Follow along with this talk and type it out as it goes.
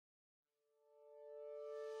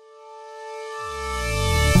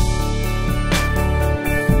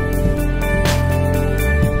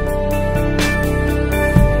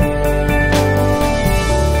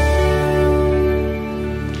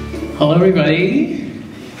Hello everybody.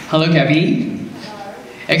 Hello Gabi.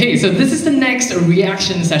 Okay, so this is the next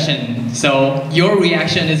reaction session. So your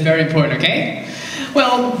reaction is very important, okay?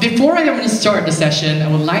 Well, before I'm going to start the session,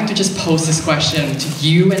 I would like to just pose this question to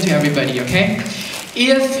you and to everybody, okay?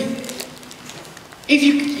 If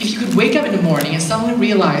you could wake up in the morning and suddenly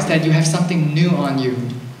realize that you have something new on you,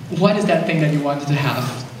 what is that thing that you wanted to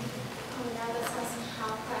have?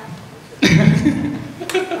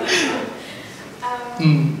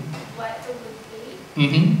 What it would be?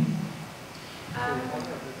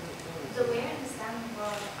 The way I understand the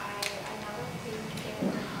world, I never think in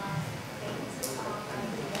things about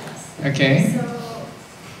ideas. Okay. So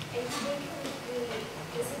I think it would be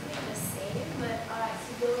basically the same, but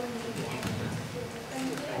you don't need anything to feel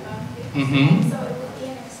differently about things. So it would be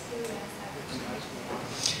an experience that would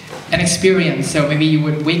change me. An experience, so maybe you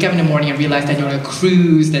would wake up in the morning and realize that you're on a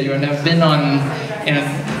cruise, that you've never been on,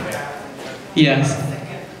 yes.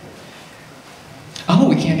 Oh,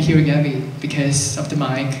 we can't hear Gabi because of the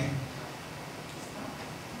mic.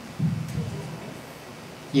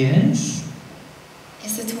 Yes?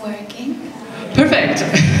 Is it working? Perfect!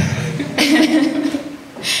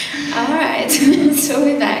 Alright, so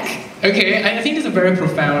we're back. Okay, I think it's a very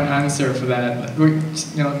profound answer for that. We're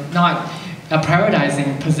not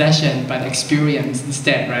prioritizing possession, but experience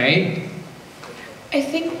instead, right? I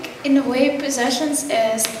think, in a way, possessions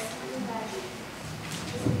is...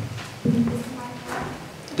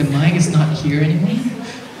 The mic is not here anymore?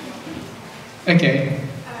 Okay.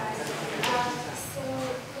 So,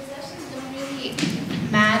 possessions don't really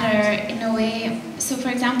matter, in a way. So, for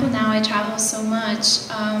example, now I travel so much.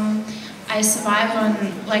 I survive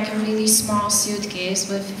on like a really small suitcase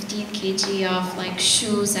with 15 kg of like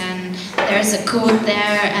shoes, and there's a coat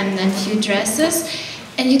there and then a few dresses,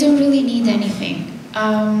 and you don't really need anything.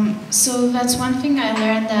 So that's one thing I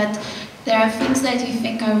learned, that there are things that you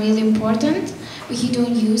think are really important, but you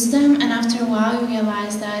don't use them, and after a while you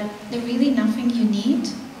realize that they're really nothing you need.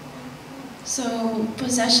 So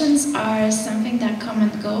possessions are something that come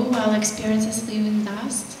and go, while experiences leave and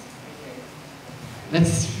last.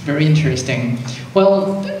 That's very interesting.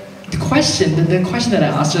 Well, the question that I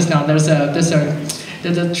asked just now, there's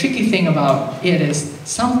a tricky thing about it is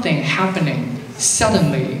something happening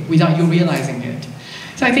suddenly without you realizing it.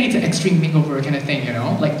 So I think it's an extreme makeover kind of thing, you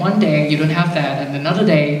know? Like one day you don't have that, and another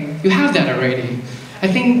day you have that already. I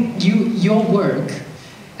think your work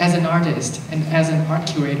as an artist and as an art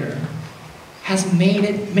curator has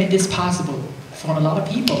made this possible for a lot of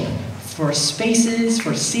people, for spaces,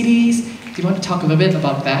 for cities. Do you want to talk a little bit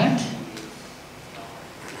about that?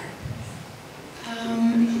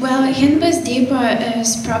 Well, Hin Bus Depot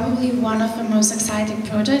is probably one of the most exciting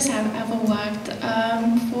projects I've ever worked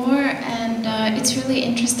for, and it's really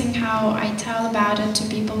interesting how I tell about it to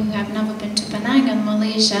people who have never been to Penang in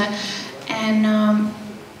Malaysia. And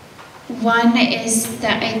one is the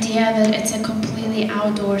idea that it's a completely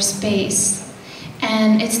outdoor space.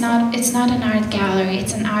 And it's not an art gallery,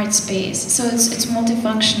 it's an art space. So it's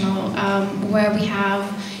multifunctional, where we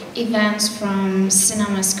have events from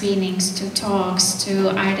cinema screenings to talks to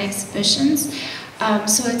art exhibitions.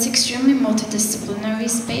 So it's extremely multidisciplinary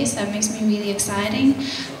space that makes me really exciting.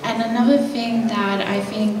 And another thing that I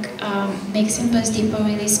think makes Hin Bus Depot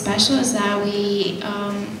really special is that we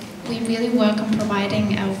really work on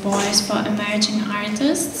providing a voice for emerging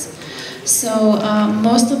artists. So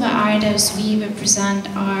most of the artists we represent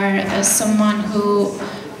are someone who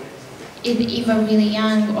is either really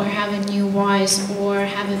young or have a new voice or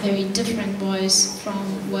have a very different voice from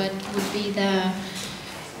what would be the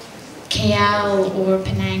KL or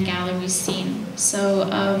Penang gallery scene. So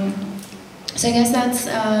so I guess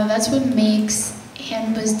that's what makes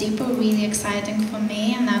Hin Bus Depot really exciting for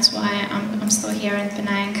me, and that's why I'm still here in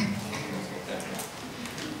Penang.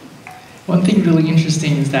 One thing really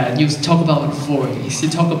interesting is that you talk about voice, you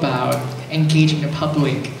talk about engaging the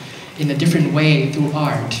public in a different way through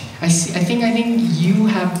art. I think you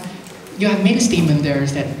have made a statement there,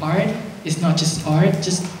 is that art is not just art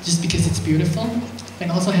just because it's beautiful,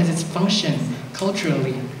 and also has its function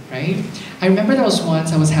culturally, right? I remember there was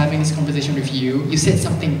once I was having this conversation with you. You said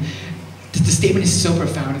something. The statement is so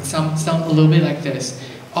profound. It sounds a little bit like this: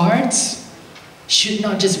 arts should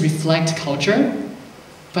not just reflect culture,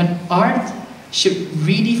 but art should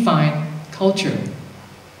redefine culture.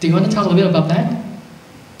 Do you want to talk a little bit about that?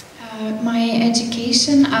 My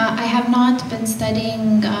education, I have not been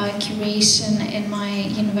studying curation in my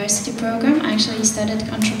university program. I actually studied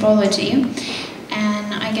anthropology,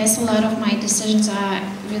 and I guess a lot of my decisions are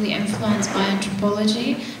really influenced by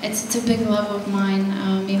anthropology. It's a big love of mine.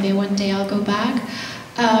 Maybe one day I'll go back.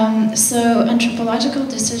 So anthropological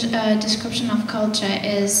description of culture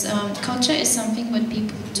is something what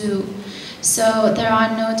people do. So there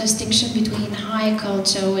are no distinction between high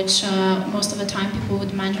culture, which most of the time people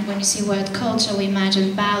would imagine when you see word culture, we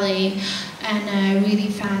imagine ballet and really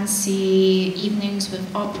fancy evenings with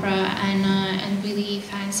opera and really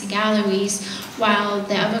fancy galleries, while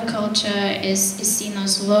the other culture is seen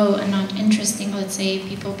as low and not interesting, let's say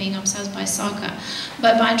people being obsessed by soccer.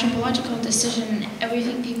 But by anthropological decision,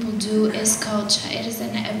 everything people do is culture, it is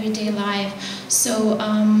an everyday life. So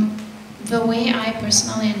the way I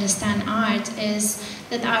personally understand art is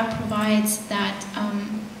that art provides that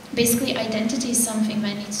basically identity is something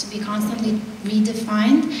that needs to be constantly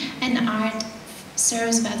redefined, and art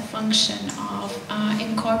serves that function of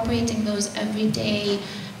incorporating those everyday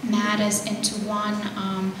matters into one,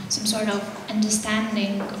 some sort of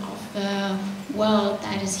understanding of the world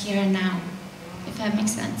that is here and now, if that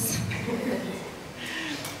makes sense.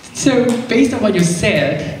 So, based on what you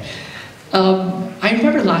said, I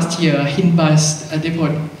remember last year, Hin Bus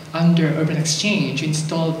Depot under Urban Exchange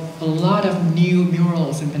installed a lot of new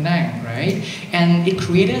murals in Penang, right? And it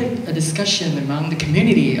created a discussion among the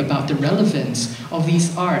community about the relevance of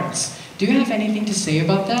these arts. Do you have anything to say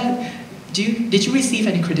about that? Did you receive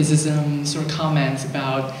any criticisms or comments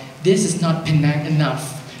about this is not Penang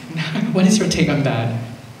enough? What is your take on that?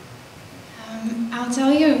 I'll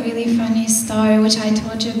tell you a really funny story, which I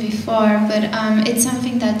told you before, but it's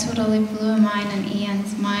something that totally blew mine and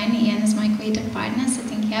Ian's mind. Ian is my creative partner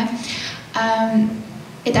sitting here.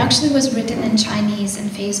 It actually was written in Chinese in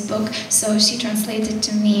Facebook, so she translated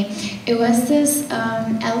to me. It was this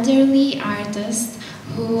elderly artist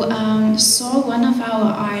who saw one of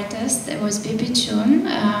our artists. It was Bibi Chun,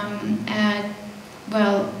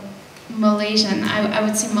 well, Malaysian, I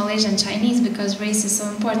would say Malaysian Chinese because race is so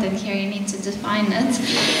important here, you need to define it.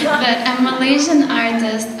 But a Malaysian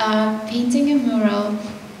artist painting a mural.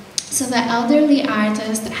 So the elderly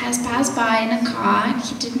artist has passed by in a car,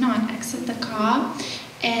 he did not exit the car,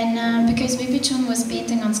 and because Bibi Chun was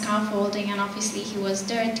painting on scaffolding, and obviously he was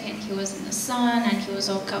dirty and he was in the sun and he was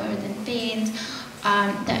all covered in paint,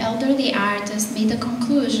 the elderly artist made the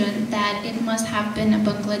conclusion that it must have been a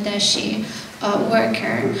Bangladeshi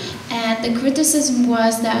worker. And the criticism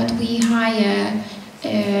was that we hire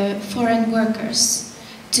foreign workers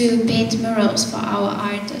to paint murals for our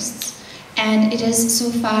artists. And it is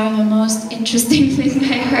so far the most interesting thing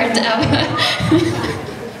I heard ever.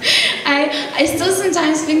 I still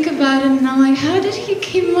sometimes think about it and I'm like, how did he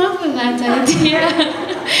come up with that idea?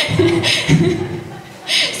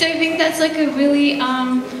 So I think that's like a really,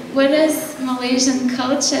 what is Malaysian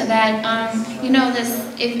culture that, you know, this,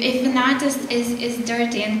 if an artist is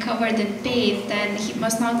dirty and covered in paint, then he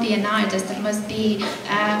must not be an artist, it must be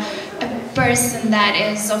a person that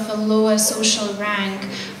is of a lower social rank.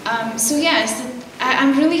 So yes,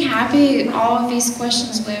 I'm really happy all of these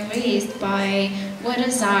questions were raised by what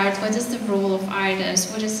is art, what is the role of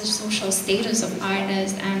artists, what is the social status of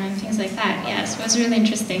artists, and things like that. Yes, it was really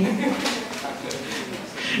interesting.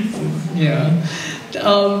 Yeah.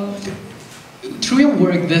 Through your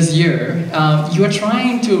work this year, you are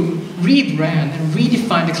trying to rebrand and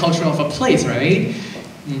redefine the culture of a place, right?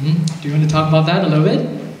 Do you want to talk about that a little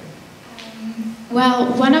bit?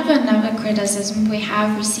 Well, one of another criticism we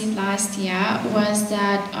have received last year was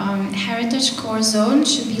that heritage core zone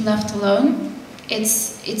should be left alone.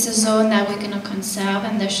 It's a zone that we're going to conserve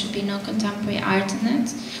and there should be no contemporary art in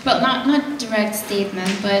it. Well, not direct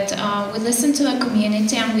statement, but we listened to the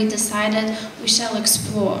community and we decided we shall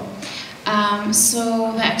explore.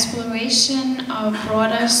 So the exploration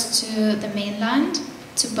brought us to the mainland,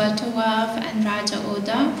 to Butterworth and Raja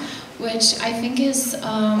Oda, which I think is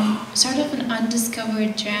sort of an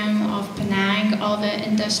undiscovered gem of Penang, all the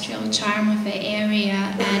industrial charm of the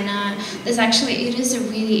area, and it is a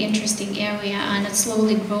really interesting area and it's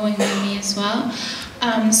slowly growing on me as well.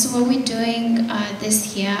 So what we're doing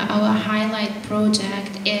this year, our highlight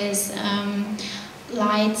project is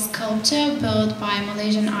light sculpture built by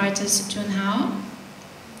Malaysian artist Jun Hao.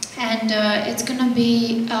 And it's going to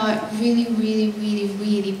be really, really, really,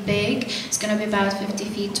 really big. It's going to be about 50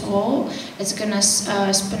 feet tall. It's going to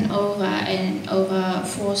spin over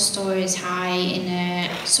 4 stories high in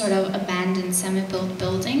a sort of abandoned semi-built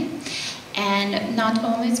building. And not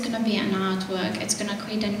only it's going to be an artwork, it's going to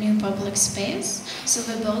create a new public space. So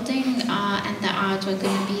the building and the art are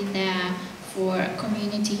going to be there for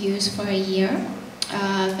community use for a year.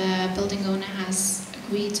 The building owner has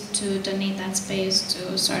agreed to donate that space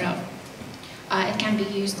to sort of, it can be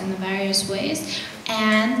used in various ways,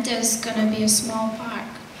 and there's gonna be a small park.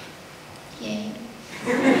 Yay.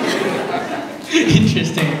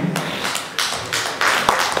 Interesting.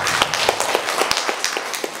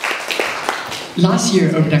 Last year,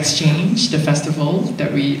 Urban Exchange, the festival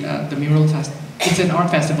that the mural fest, it's an art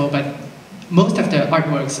festival, but most of the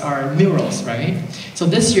artworks are murals, right? So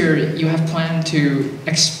this year, you have planned to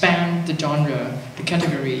expand the genre, the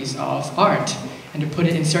categories of art, and to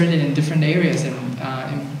insert it in different areas in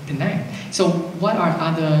Penang. So what are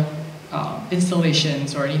other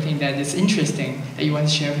installations or anything that is interesting that you want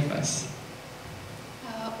to share with us?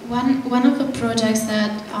 One of the projects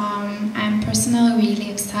that I'm personally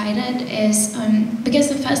really excited is, because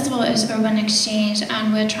the festival is Urban Exchange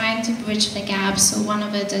and we're trying to bridge the gap, so one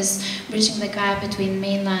of it is bridging the gap between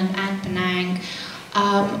mainland and Penang.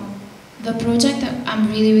 The project that I'm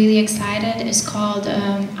really, really excited is called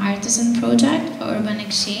Artisan Project for Urban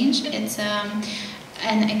Exchange. It's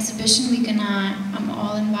an exhibition I'm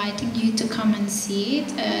all inviting you to come and see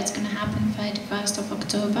it. It's going to happen 31st of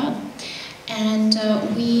October. And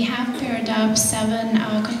we have paired up 7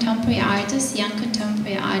 contemporary artists, young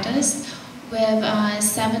contemporary artists, with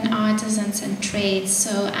 7 artisans and trades.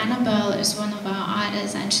 So Annabelle is one of our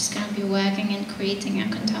artists, and she's going to be working and creating a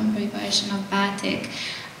contemporary version of batik.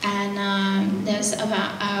 And there's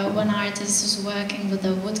about one artist who's working with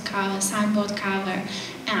a wood carver, signboard carver,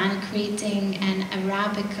 and creating an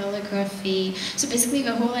Arabic calligraphy. So basically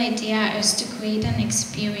the whole idea is to create an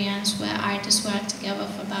experience where artists work together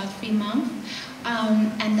for about 3 months.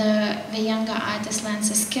 And the younger artist learns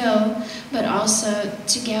a skill, but also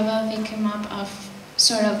together they come up of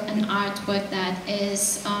sort of an artwork that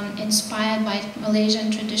is inspired by Malaysian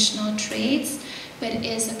traditional trades, but it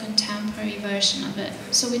is a contemporary version of it.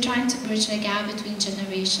 So we're trying to bridge the gap between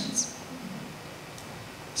generations.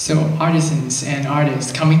 So artisans and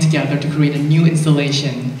artists coming together to create a new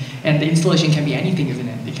installation, and the installation can be anything, isn't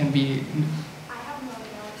it? It can be. I have no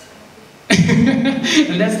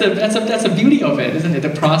idea. And that's the beauty of it, isn't it? The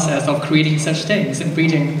process of creating such things and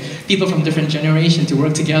bringing people from different generations to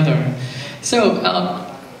work together. So,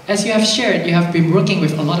 as you have shared, you have been working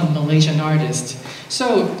with a lot of Malaysian artists.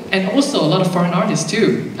 So, and also a lot of foreign artists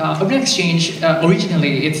too. Urban Exchange,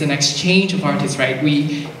 originally it's an exchange of artists, right?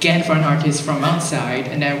 We get foreign artists from outside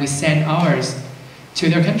and then we send ours to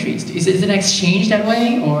their countries. Is it an exchange that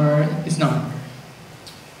way or it's not?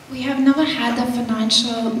 We have never had the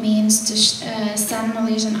financial means to send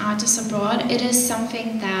Malaysian artists abroad. It is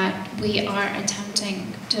something that we are attempting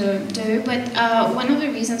to do, but one of the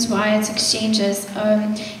reasons why it's exchanges,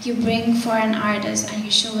 you bring foreign artists and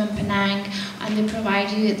you show them Penang, and they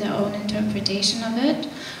provide you their own interpretation of it,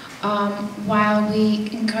 while we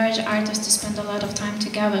encourage artists to spend a lot of time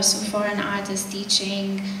together, so foreign artists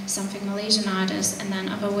teaching something Malaysian artists and then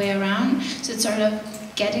other way around. So it's sort of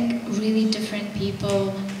getting really different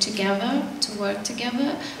people together to work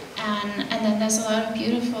together, and then there's a lot of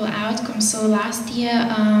beautiful outcomes. So last year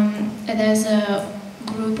there's a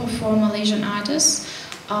group of 4 Malaysian artists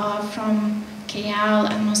from KL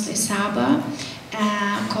and mostly Sabah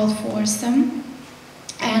called Foursome,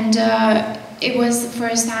 and it was the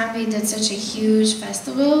first time we did such a huge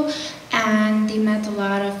festival, and they met a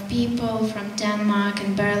lot of people from Denmark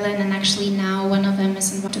and Berlin, and actually now one of them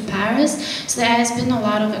is invited to Paris. So there has been a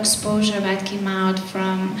lot of exposure that came out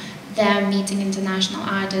from them meeting international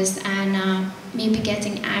artists and maybe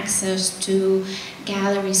getting access to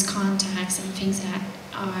galleries, contacts, and things that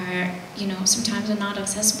are, sometimes are not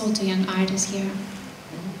accessible to young artists here.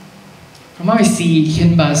 From what I see,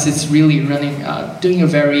 Hin Bus is really doing a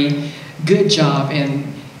very good job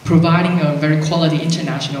in providing a very quality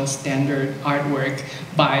international standard artwork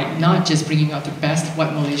by not just bringing out the best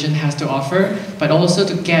what Malaysia has to offer, but also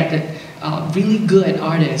to get really good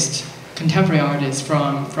artists, contemporary artists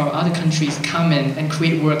from other countries come in and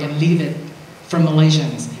create work and leave it for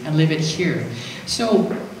Malaysians and leave it here.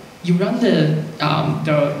 So you run the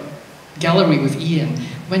gallery with Ian.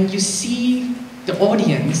 When you see the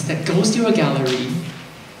audience that goes to a gallery,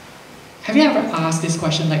 have you ever asked this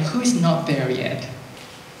question, like, who is not there yet?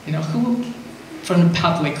 Who from the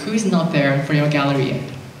public, who is not there for your gallery yet?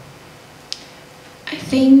 I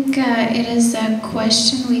think it is a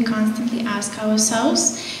question we constantly ask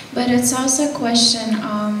ourselves, but it's also a question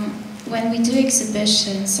when we do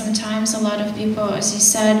exhibitions. Sometimes a lot of people, as you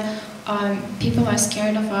said, people are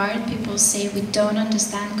scared of art. People say we don't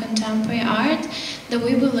understand contemporary art. The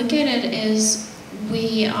way we look at it is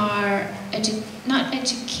we are not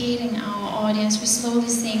educating our audience, we're slowly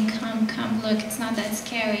saying, come, look, it's not that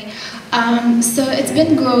scary. So it's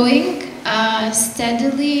been growing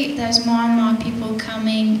steadily. There's more and more people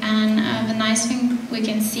coming, and the nice thing, we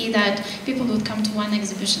can see that people would come to one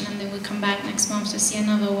exhibition and they would come back next month to see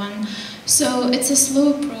another one. So it's a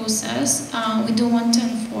slow process. We don't want to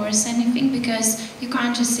enforce anything, because you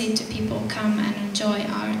can't just say to people, come and enjoy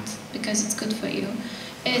art because it's good for you.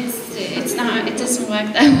 it's not, it doesn't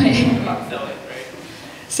work that way.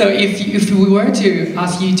 So if we were to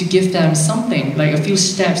ask you to give them something, like a few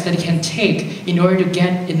steps that they can take in order to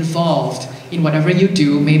get involved in whatever you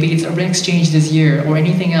do, maybe it's urban exchange this year or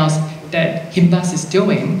anything else that Hin Bus is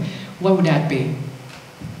doing, what would that be?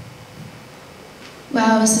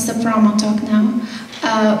 Well, this is the promo talk now.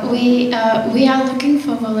 We are looking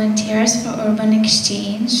for volunteers for urban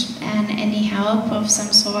exchange and any help of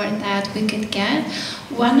some sort that we could get.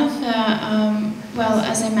 One of the, well,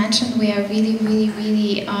 as I mentioned, we are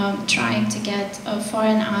really trying to get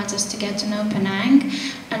foreign artists to get to know Penang.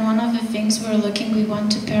 And one of the things we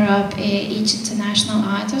want to pair up each international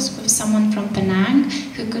artist with someone from Penang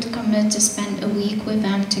who could commit to spend a week with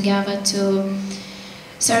them together to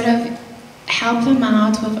sort of help them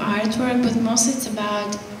out with artwork, but mostly it's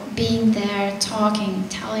about being there, talking,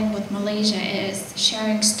 telling what Malaysia is,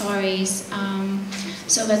 sharing stories.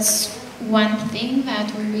 So that's one thing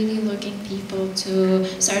that we're really looking people to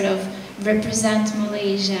sort of represent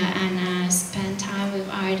Malaysia and spend time with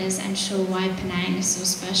artists and show why Penang is so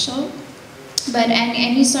special. But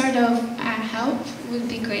any sort of help would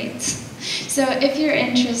be great. So if you're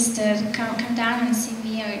interested, come down and see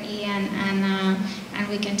me or Ian, and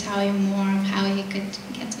we can tell you more of how you could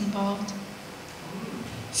get involved.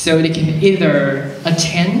 So they can either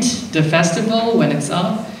attend the festival when it's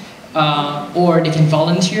up, or they can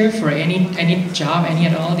volunteer for any job, any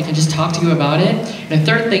at all. They can just talk to you about it. And the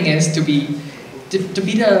third thing is to be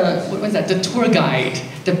the, what was that, the tour guide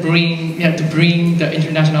to bring the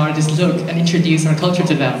international artists look and introduce our culture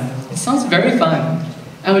to them. It sounds very fun.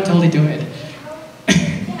 I would totally do it.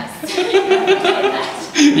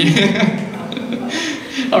 Yeah.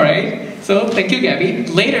 All right. So thank you, Gabby.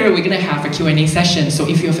 Later we're gonna have a Q&A session. So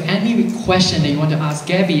if you have any question that you want to ask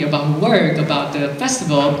Gabby about her work, about the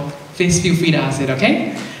festival, please feel free to ask it.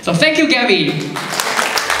 Okay? So thank you, Gabby.